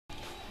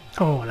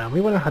Hola,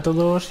 muy buenas a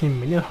todos,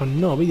 bienvenidos a un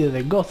nuevo vídeo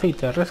de Go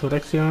Fighter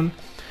Resurrection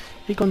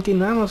y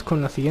continuamos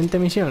con la siguiente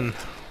misión.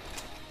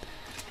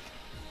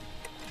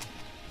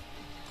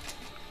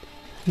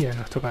 Ya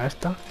nos toca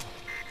esta,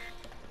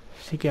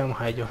 así que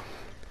vamos a ello.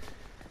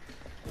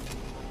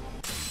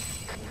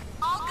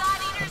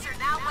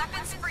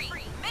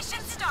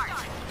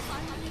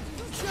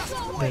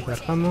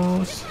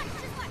 Despertamos.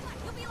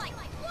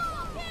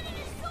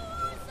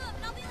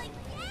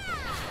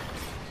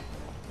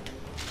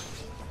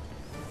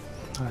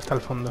 Hasta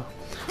el fondo.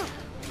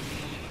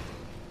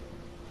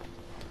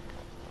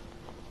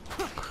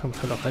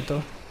 Cogemos el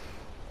objeto.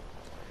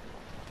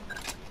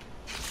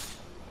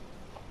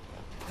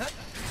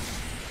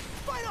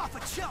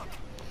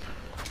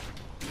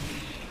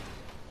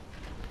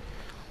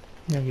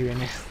 Y aquí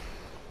viene.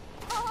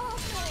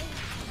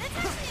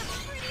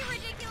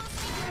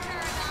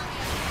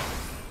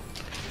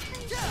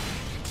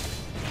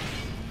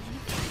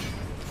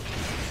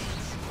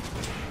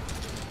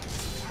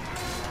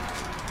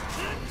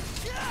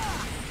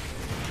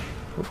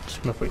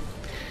 Ups, me fui.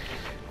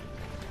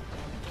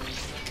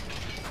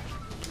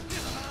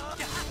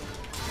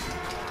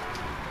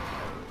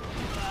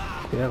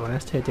 Cuidado con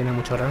este, tiene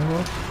mucho rango.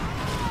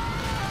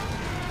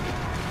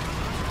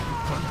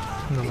 Bueno,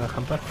 no me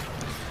dejan par.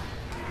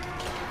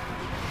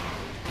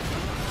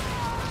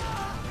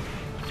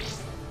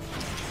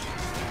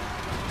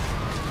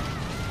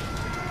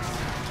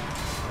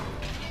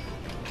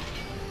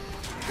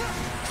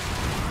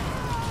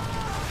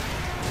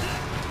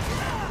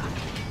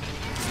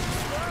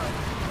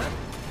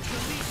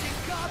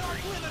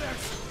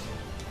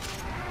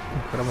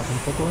 Esperamos un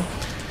poco.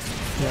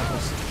 Ya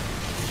pues.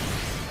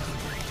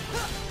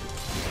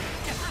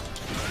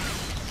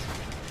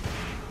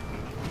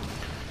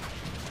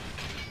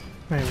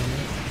 Ahí viene.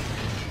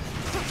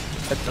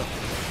 Perfecto.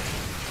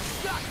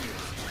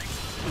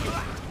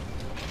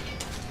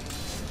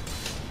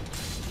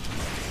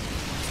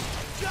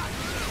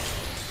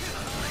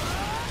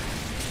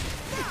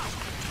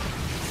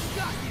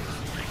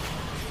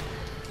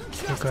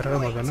 Lo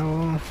cargamos de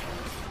nuevo.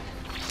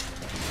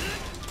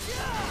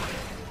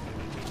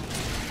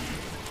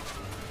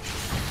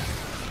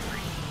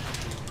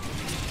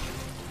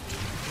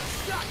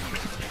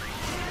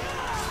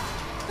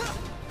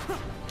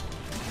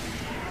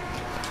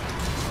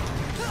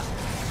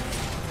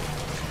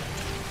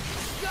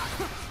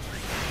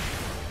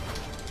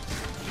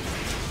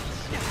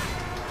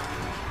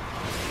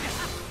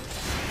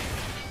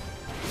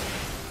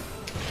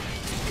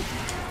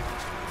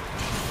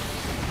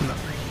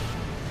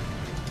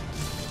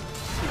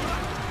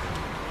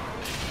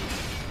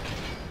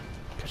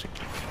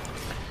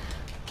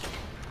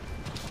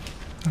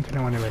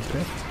 Tenemos nivel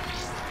 3.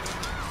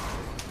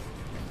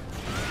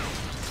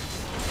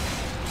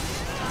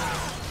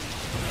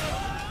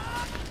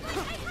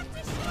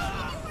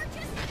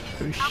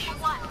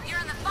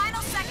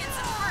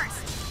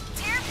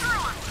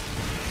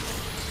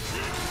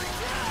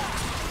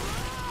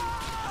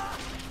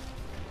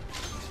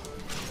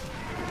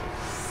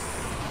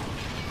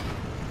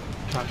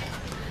 Vale.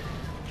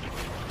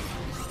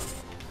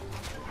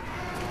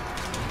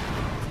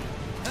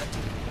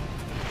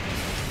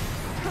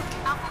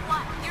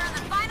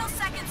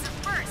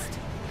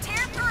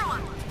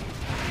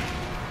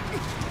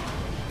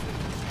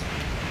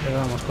 Le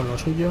damos con lo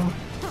suyo.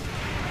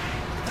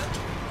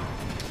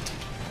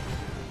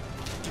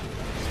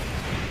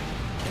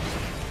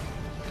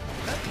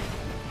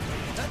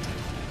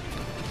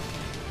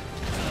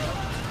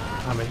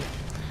 A medio.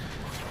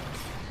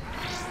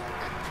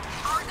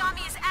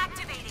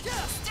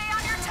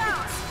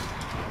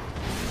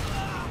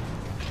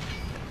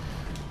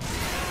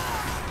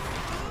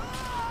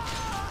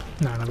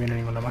 No, no viene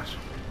ninguno más.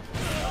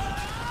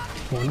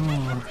 Bueno,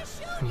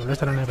 me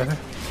molesta la NPC.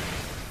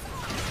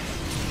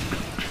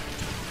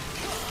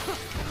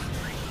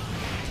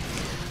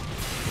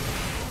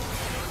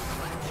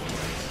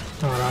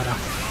 Ahora.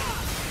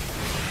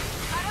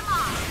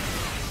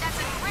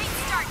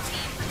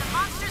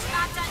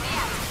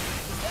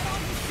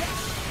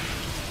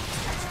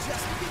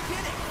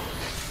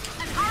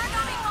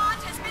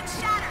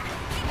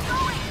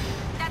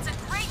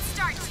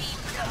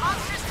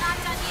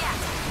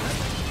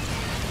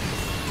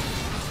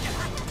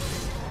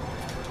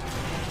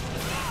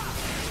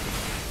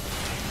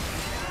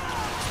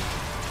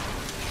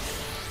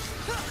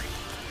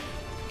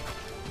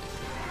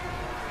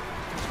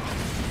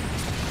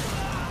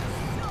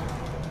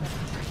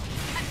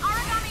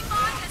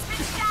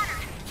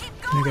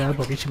 Me queda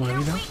poquísimo de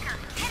vida.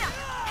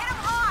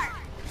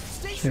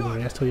 Sí, pero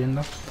ya estoy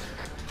yendo.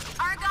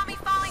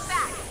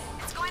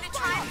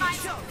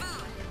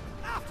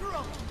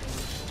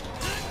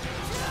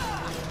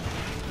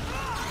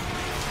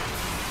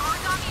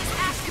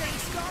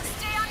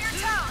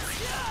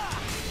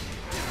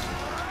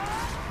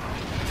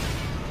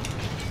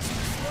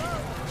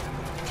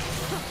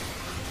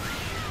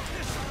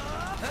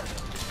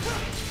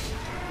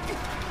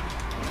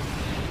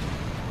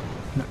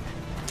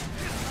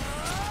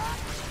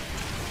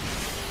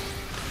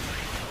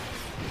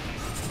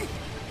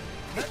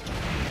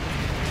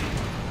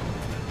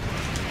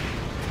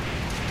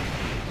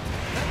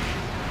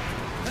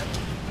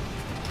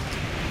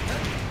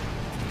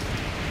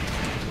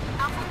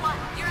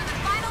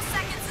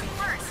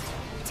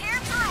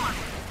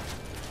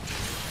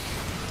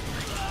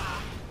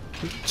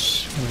 Muy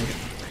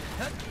bien.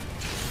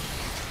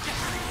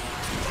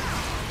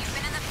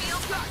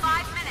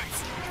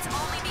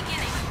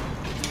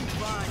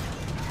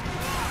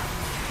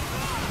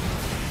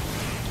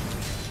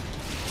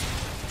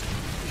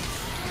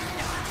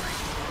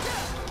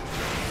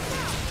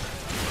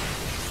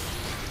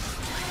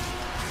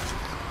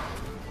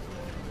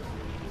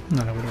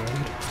 No la vuelvo a ver.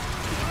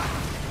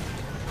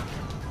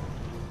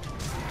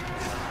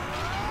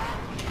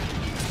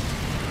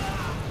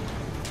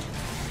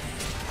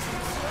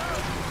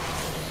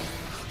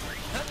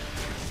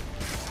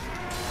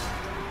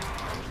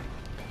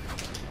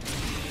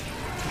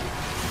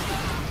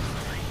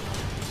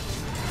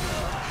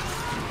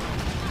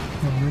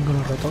 Vamos con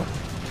el reto.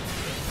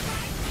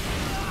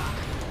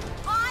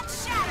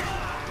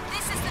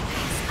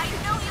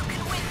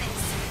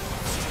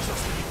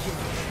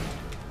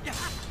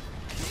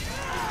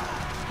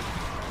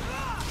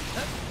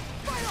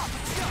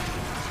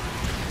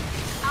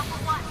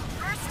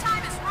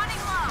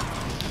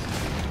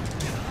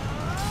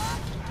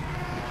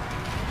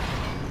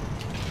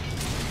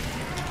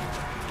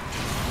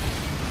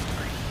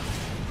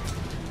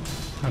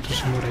 Otro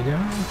se muere ya.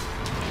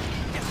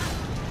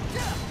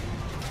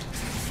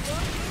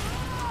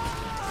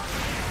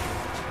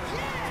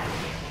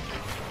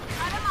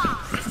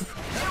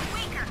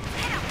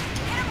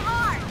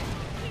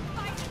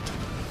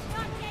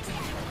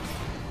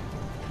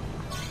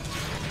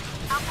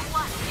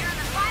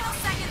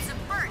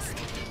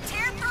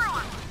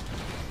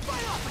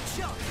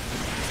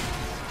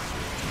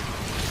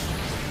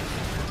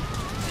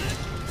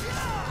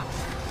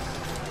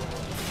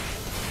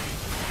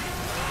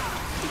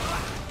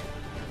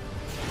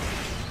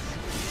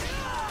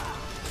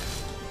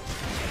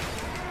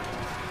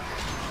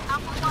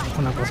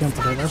 Una poción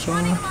por el caso,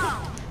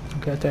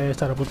 aunque este debe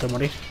estar a punto de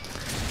morir.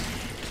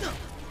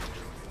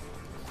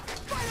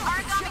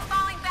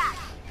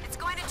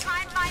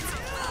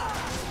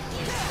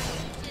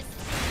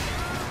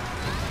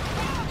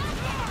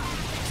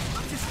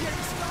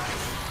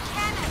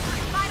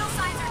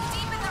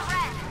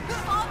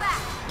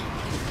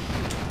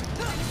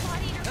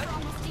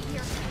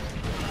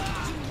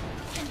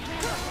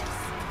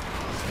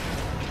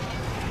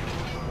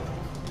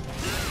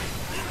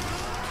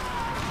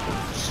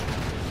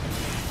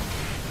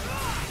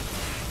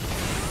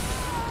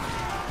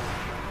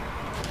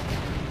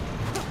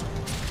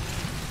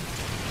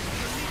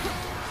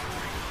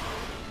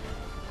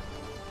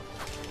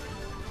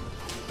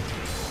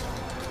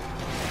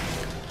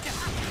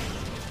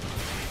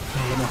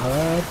 Vamos a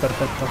ver,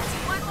 perfecto.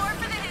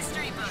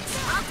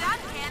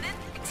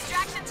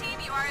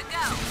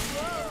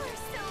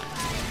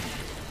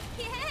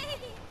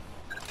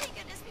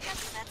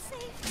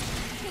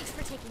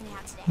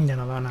 Ya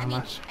no da nada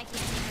más.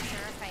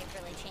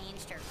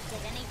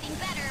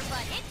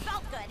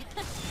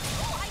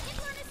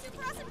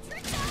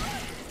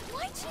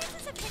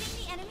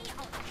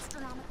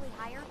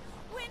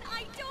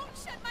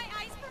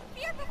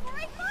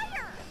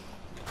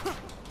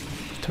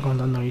 Está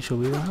contando ahí su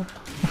vida.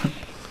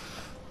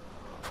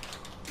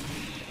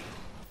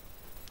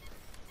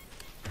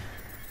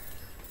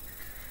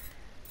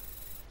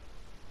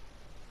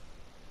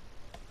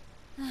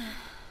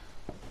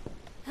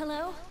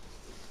 Hello?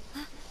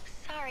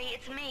 Sorry,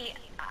 it's me.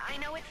 I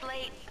know it's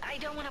late. I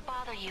don't want to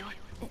bother you.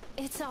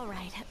 It's all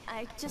right.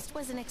 I just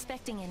wasn't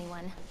expecting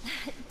anyone.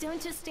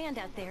 Don't just stand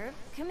out there.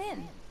 Come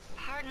in.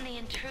 Pardon the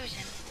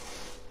intrusion.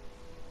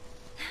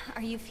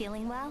 Are you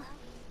feeling well?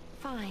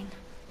 Fine.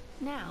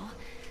 Now,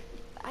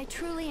 I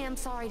truly am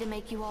sorry to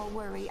make you all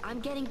worry. I'm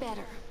getting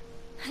better.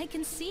 I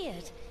can see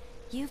it.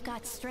 You've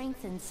got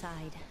strength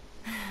inside.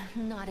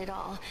 Not at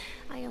all.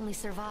 I only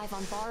survive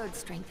on borrowed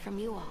strength from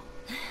you all.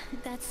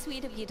 That's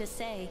sweet of you to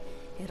say.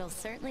 It'll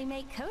certainly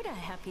make Coda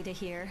happy to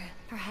hear.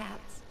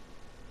 Perhaps.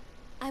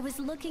 I was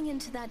looking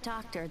into that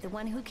doctor, the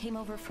one who came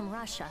over from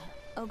Russia,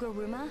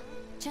 Oguruma.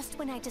 Just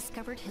when I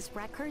discovered his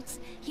records,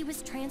 he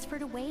was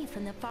transferred away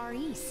from the Far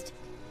East.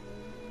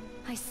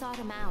 I sought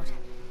him out.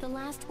 The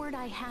last word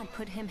I had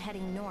put him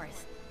heading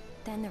north.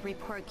 Then the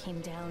report came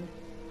down.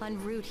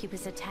 En route he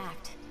was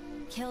attacked.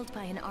 Killed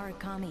by an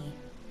Aragami.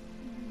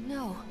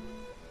 No.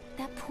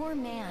 That poor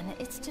man,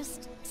 it's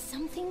just...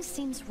 something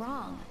seems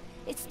wrong.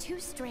 It's too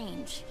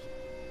strange.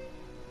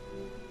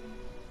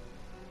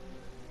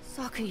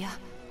 Sakuya.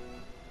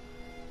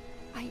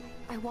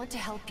 I want to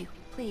help you.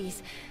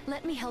 Please,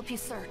 let me help you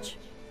search.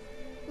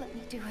 Let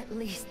me do at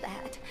least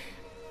that.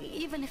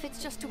 Even if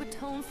it's just to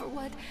atone for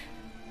what...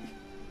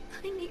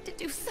 I need to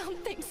do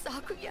something,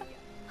 Sakuya.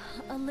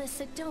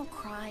 Alyssa, don't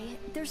cry.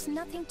 There's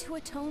nothing to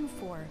atone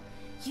for.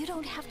 You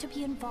don't have to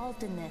be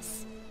involved in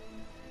this.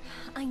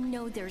 I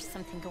know there's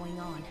something going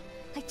on.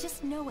 I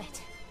just know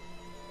it.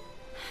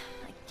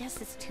 I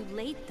guess it's too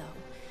late, though.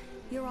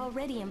 You're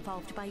already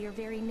involved by your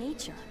very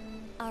nature.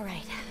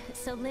 Alright,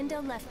 so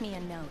Lindo left me a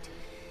note.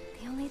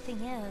 The only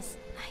thing is,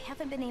 I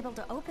haven't been able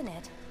to open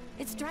it.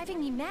 It's driving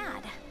me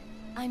mad.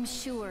 I'm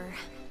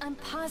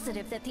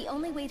positive that the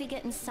only way to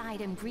get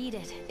inside and read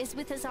it is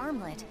with his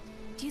armlet.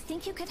 Do you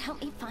think you could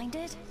help me find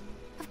it?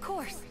 Of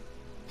course.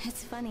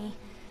 It's funny.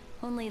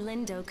 Only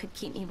Lindo could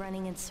keep me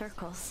running in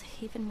circles,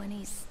 even when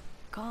he's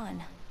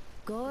gone.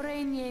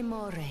 Gore nie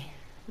more,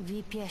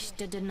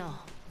 vypiešte dno.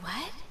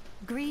 What?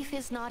 Grief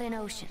is not an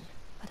ocean,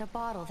 but a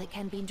bottle that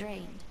can be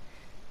drained.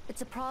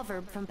 It's a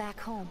proverb from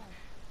back home.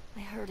 I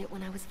heard it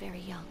when I was very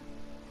young.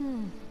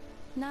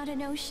 Not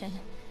an ocean.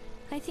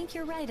 I think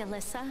you're right,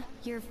 Alyssa.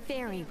 You're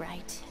very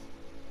right.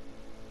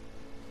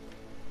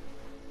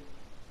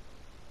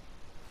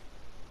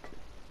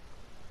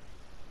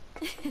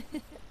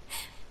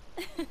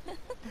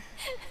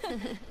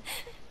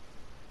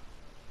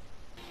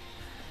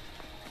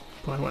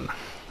 Pues bueno,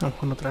 vamos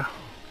con otra.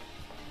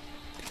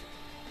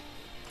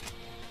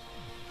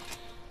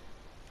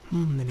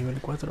 De nivel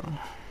 4.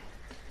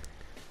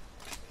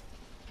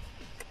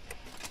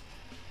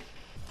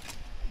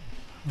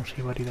 Vamos a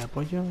llevar de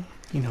apoyo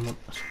y nos vamos.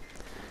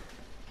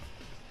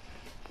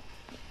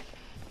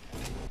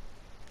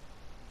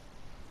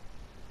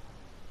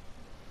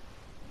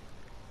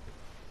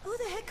 Who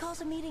the heck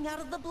calls a meeting out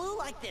of the blue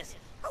like this?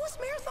 I was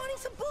marathoning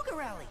some booga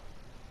rally.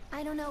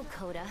 I don't know,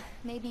 Coda.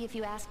 Maybe if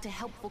you asked a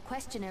helpful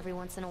question every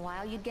once in a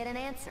while, you'd get an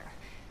answer.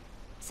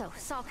 So,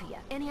 Sakuya,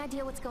 any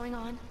idea what's going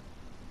on?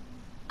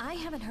 I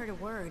haven't heard a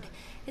word.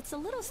 It's a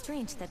little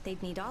strange that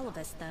they'd need all of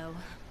us, though.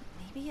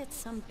 Maybe it's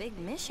some big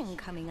mission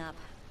coming up.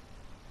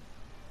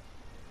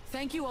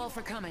 Thank you all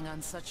for coming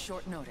on such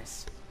short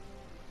notice.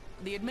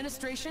 The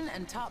administration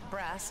and top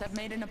brass have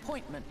made an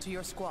appointment to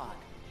your squad.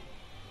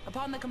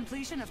 Upon the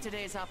completion of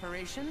today's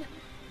operation,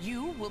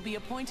 you will be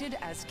appointed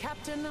as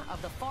captain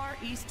of the Far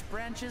East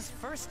Branch's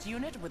 1st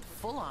unit with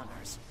full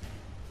honors.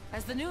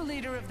 As the new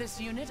leader of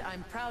this unit,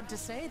 I'm proud to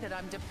say that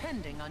I'm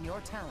depending on your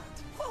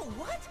talent. Whoa,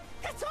 what?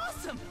 That's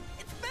awesome!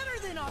 It's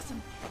better than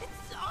awesome!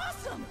 It's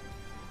awesome!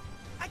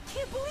 I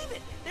can't believe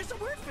it! There's a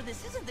word for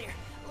this, isn't there?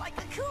 Like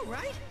a coup,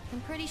 right?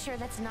 I'm pretty sure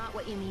that's not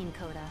what you mean,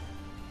 Coda.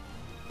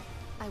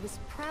 I was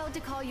proud to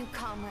call you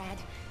comrade.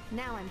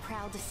 Now I'm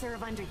proud to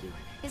serve under you.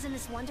 Isn't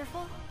this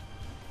wonderful?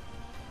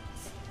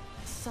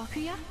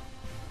 Sakuya?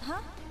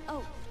 Huh?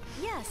 Oh,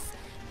 yes.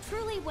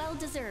 Truly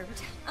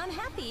well-deserved. I'm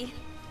happy.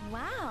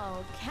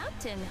 Wow,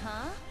 Captain,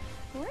 huh?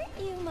 Weren't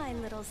you my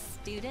little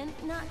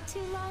student not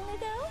too long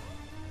ago?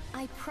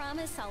 I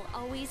promise I'll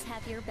always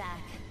have your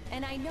back,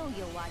 and I know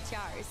you'll watch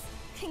ours.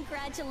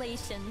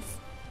 Congratulations.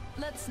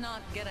 Let's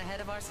not get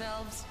ahead of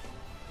ourselves.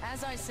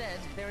 As I said,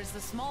 there is the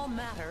small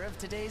matter of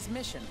today's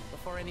mission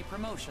before any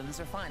promotions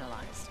are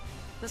finalized.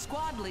 The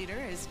squad leader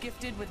is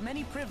gifted with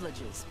many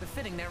privileges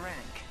befitting their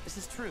rank. This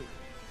is true.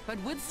 But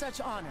with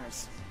such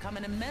honors come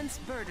an immense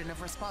burden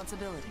of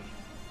responsibility.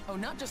 Oh,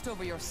 not just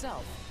over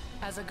yourself,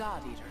 as a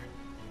God Eater.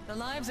 The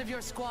lives of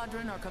your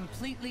squadron are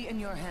completely in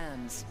your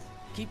hands.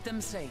 Keep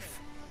them safe.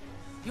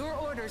 Your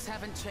orders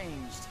haven't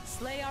changed.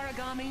 Slay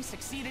Aragami,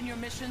 succeed in your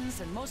missions,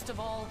 and most of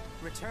all,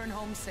 return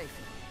home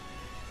safely.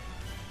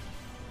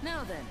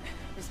 Now then,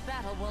 this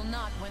battle will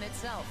not win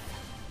itself.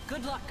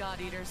 Good luck, God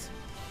Eaters.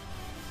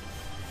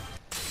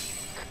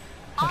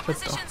 All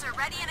Perfecto. positions are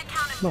ready and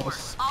accounted for.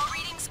 Vamos. All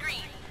readings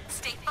green.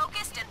 Stay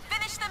focused and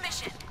finish the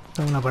mission.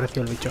 Aún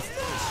apareció el bicho.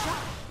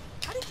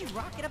 How did you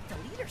rocket up to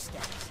leader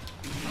status?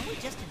 Aren't we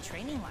just in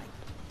training like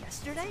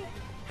yesterday?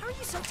 How are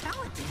you so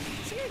talented?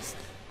 Seriously?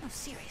 No,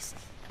 seriously.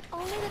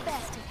 Only the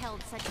best have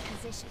held such a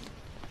position.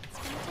 It's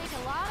gonna take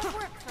a lot of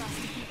work for us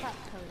to keep up,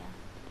 Coda.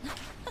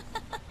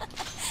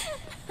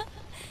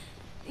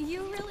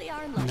 You really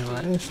are ¿Dónde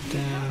va lucky. este? You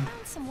have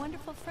found some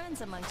wonderful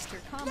friends amongst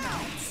your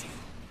comrades.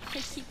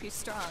 They keep you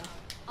strong.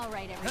 All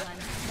right, everyone.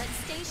 Let's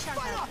stay sharp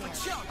out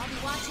there. I'll be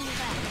watching your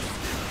back.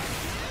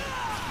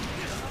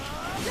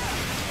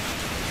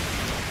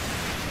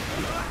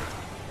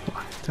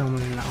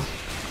 Estamos en el lado.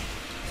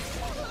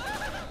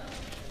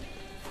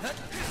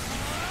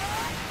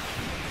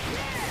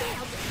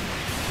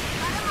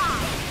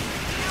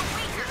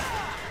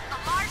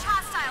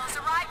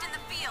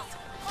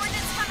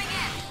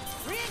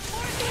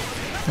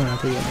 Bueno,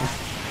 aquí viene.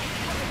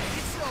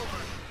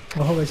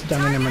 Ojo que sí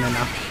también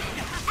envenena.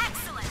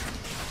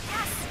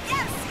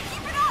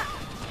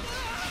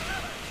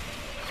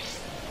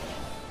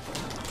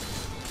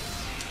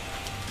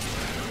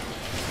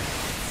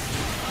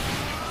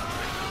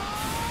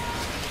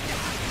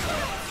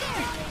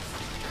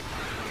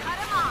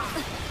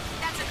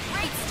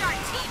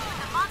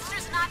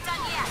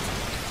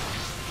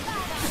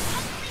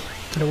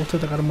 Le gusta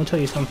atacar mucho a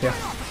distancia.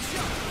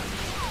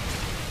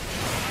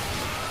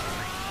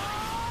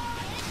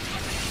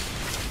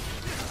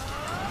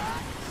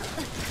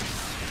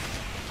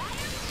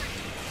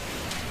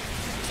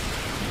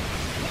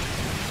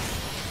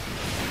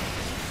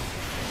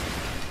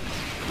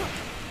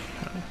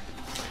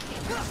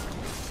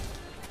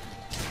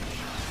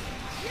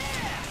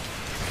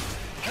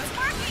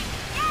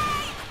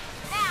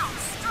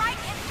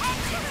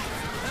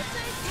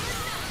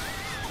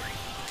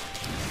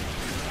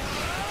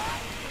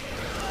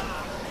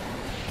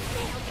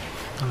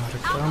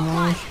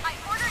 Vamos.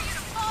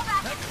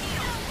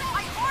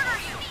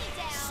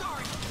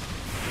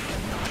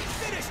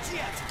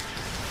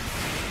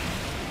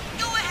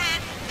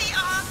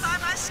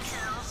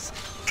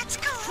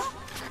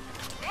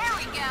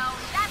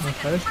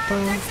 Vamos a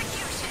esto.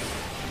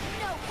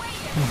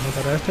 Vamos a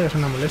matar a este, es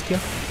una molestia.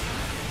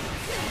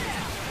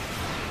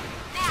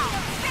 Now,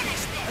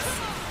 finish this.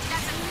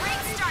 That's a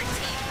great start,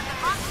 team, but the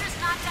monster's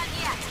not done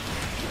yet.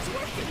 It's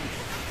working!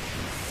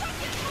 Suck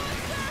it,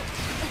 monster!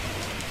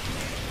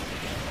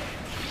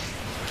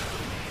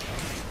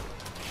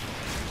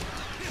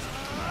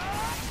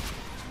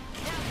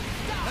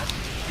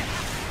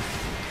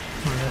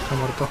 Vale, está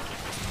muerto.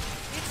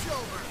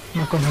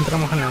 Nos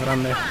concentramos en el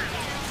grande.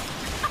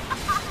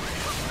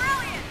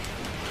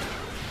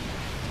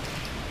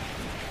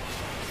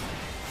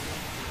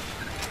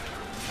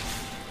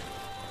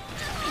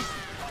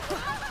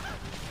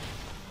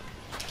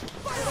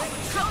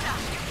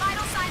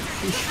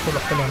 Uy, con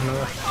los pelos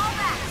nada.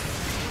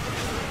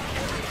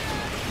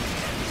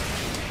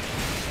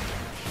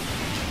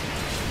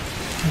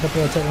 Hay que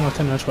aprovechar que no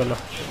está en el suelo.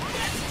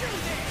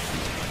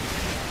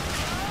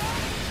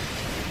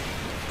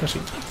 Casi.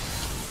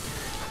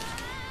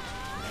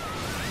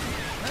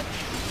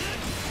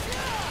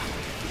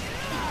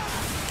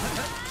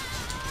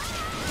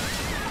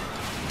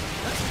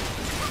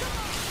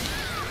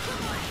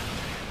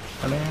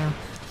 Vale.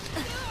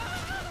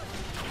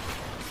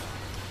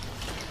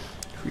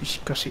 Uy,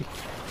 casi.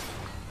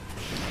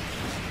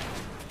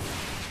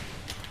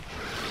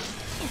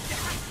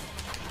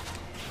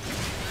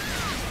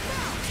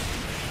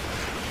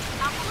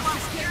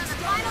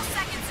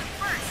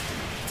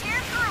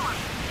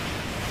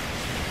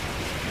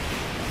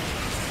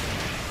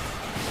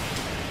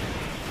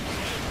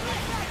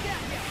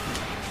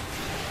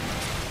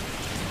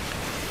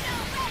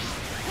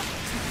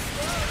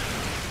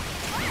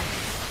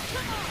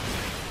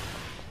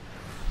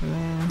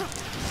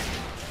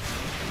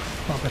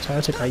 A pesar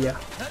de se caía.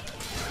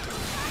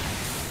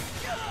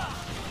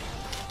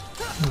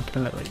 No, que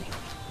le doy.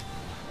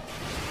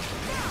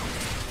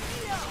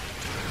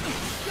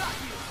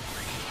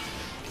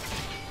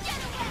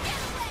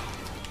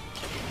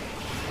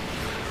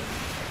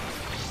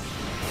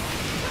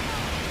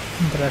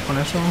 Otra vez con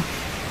eso.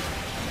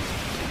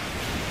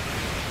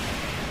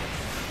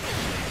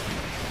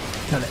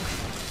 Dale.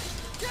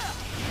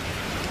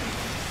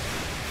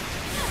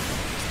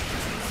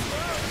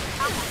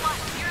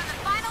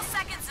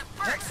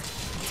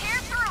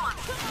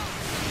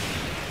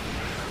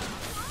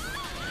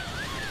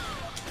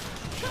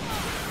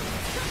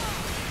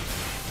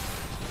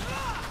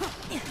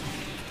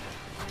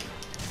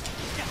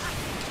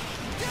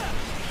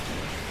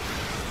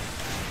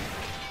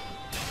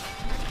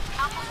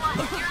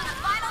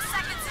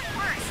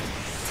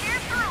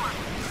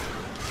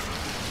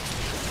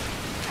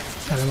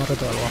 Vale, hemos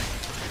roto algo.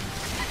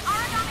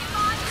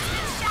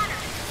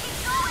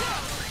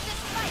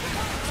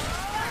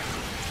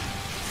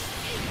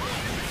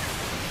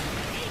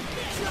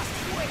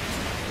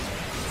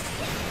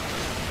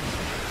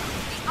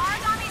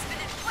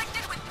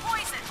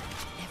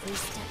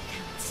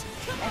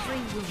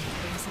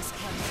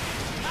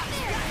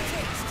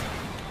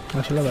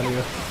 No se lo ha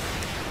valido.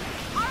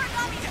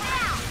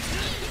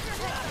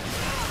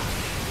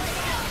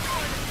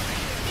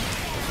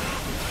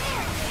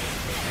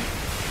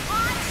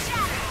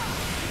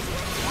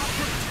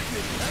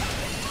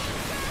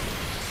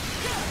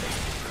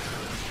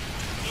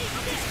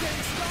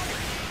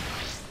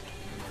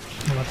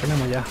 Lo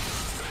tenemos ya.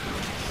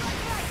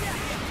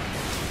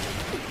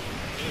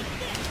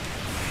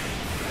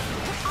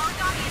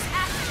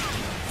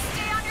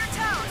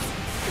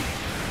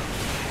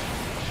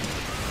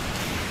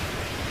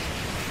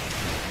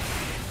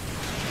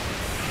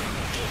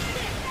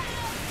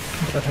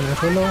 Otra vez en el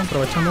suelo,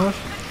 aprovechamos.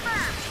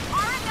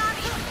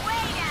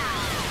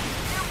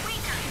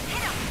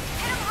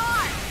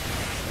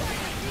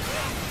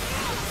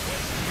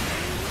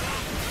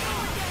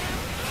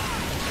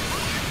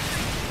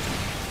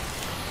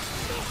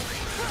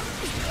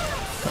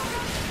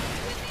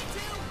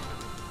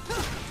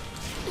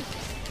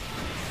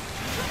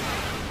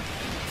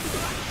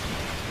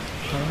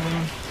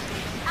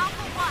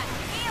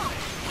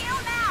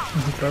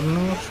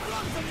 Concentrarnos.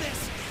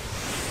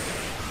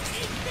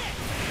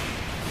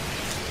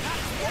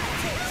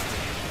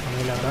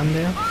 La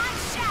grande.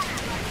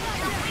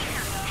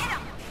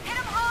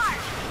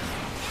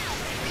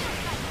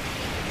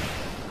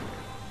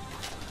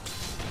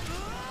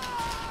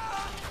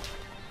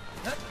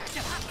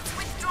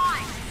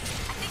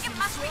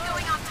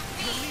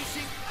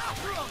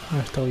 Me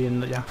está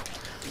huyendo ya.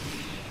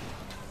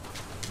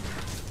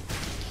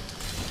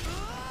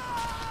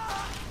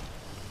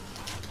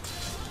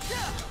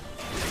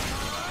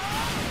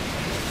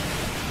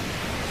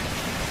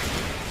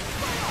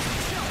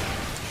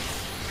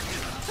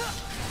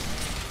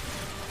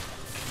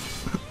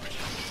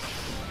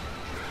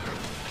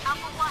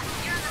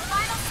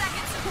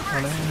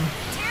 Vale.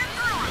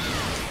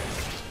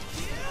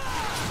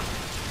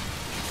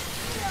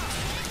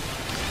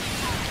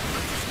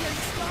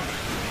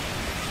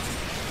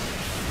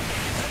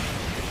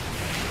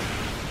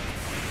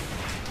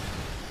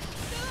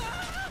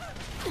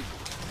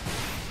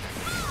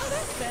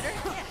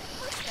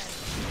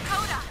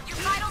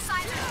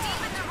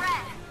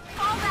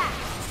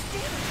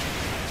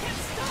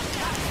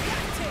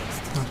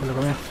 No se lo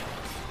comió. I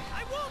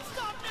won't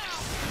stop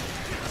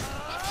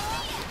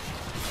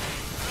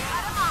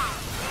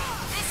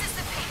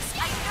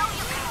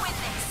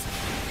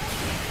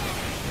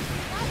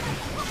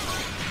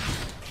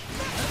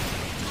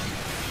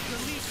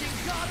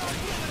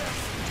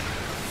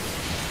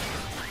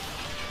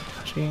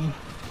así.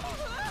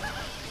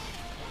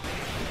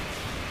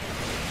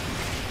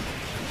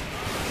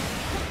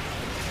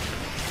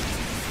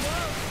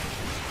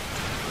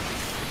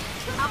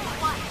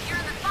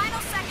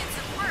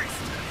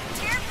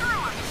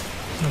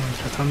 No,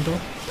 mientras tanto.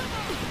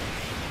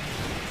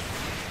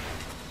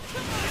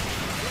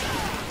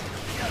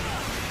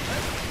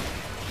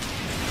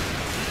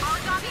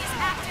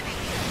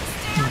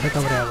 Me hace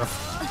cabreado.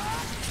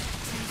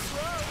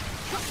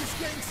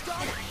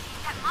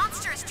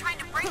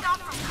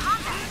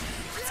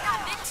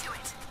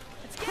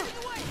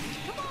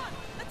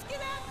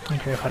 Hay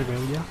que dejar que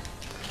huya.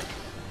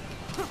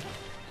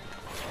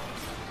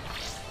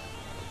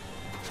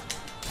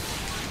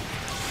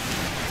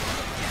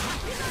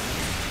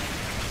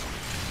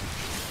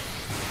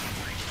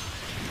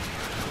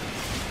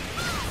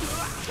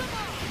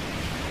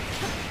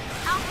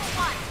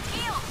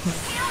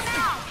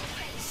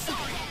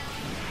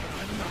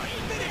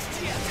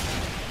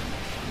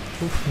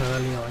 Uf, me da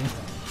liado ahí.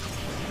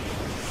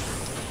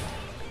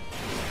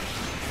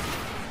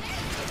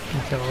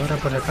 La cegadora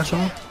por si acaso.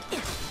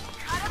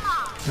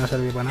 No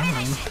sirve para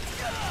nada, ¿no?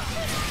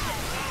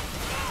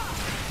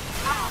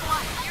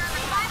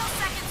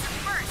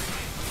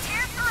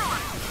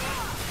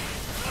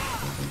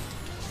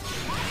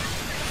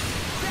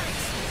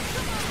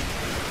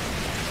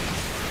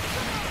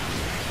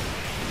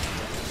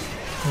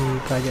 Y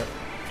cayó.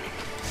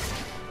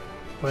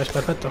 Pues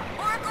perfecto.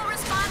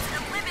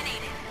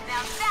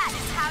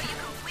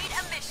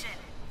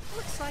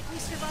 Like we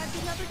survived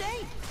another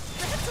day.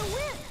 That's a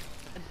win.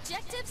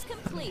 Objectives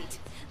complete.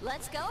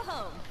 Let's go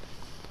home.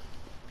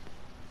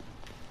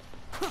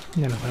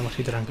 Ya nos podemos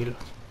ir tranquilos.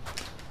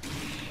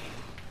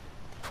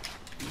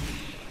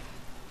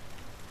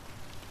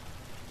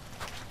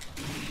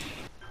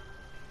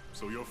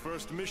 So your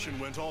first mission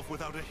went off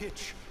without a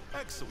hitch.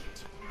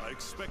 Excellent. I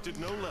expected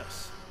no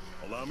less.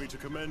 Allow me to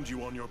commend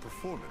you on your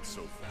performance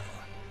so far.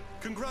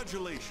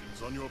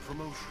 Congratulations on your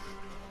promotion.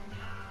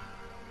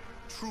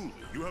 Truly,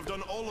 you have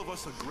done all of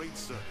us a great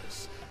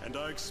service, and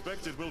I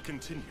expect it will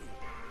continue.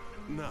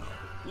 Now,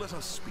 let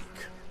us speak.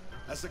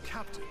 As a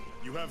captain,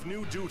 you have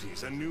new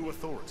duties and new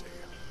authority.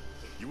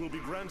 You will be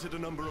granted a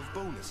number of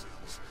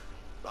bonuses.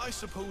 I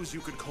suppose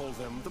you could call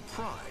them the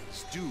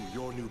prize due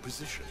your new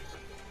position.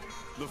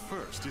 The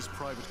first is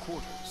private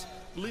quarters,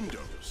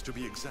 Lindo's to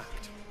be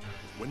exact.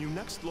 When you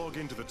next log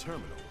into the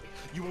terminal,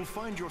 you will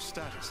find your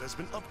status has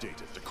been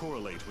updated to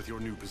correlate with your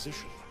new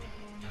position.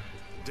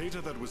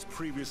 Data that was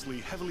previously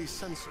heavily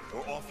censored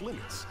or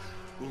off-limits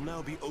will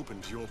now be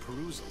open to your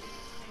perusal.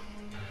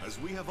 As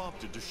we have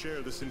opted to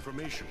share this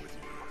information with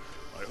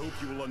you, I hope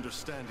you will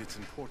understand its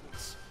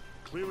importance.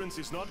 Clearance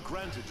is not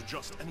granted to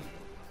just anyone.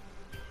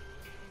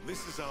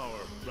 This is our,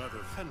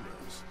 rather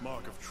Fenrir's,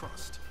 mark of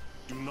trust.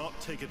 Do not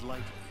take it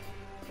lightly.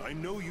 I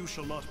know you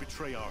shall not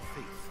betray our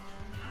faith.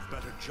 You've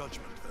better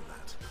judgment than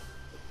that.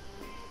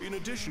 In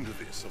addition to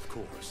this, of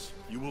course,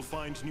 you will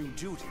find new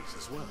duties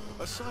as well.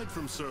 Aside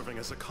from serving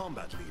as a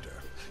combat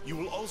leader, you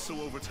will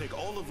also overtake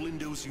all of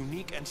Lindo's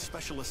unique and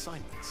special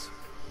assignments.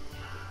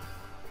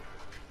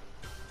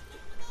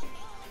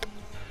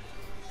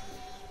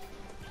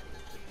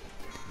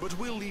 But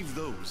we'll leave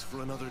those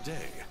for another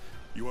day.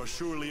 You are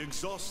surely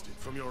exhausted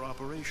from your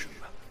operation.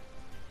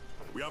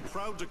 We are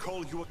proud to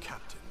call you a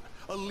captain,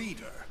 a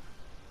leader.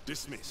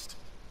 Dismissed.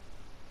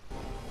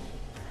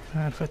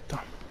 Perfecto.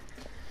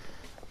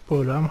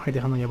 Pues lo vamos a ir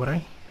dejando ya por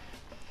ahí.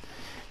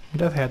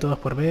 Gracias a todos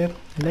por ver,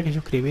 like y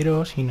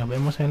suscribiros y nos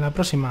vemos en la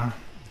próxima.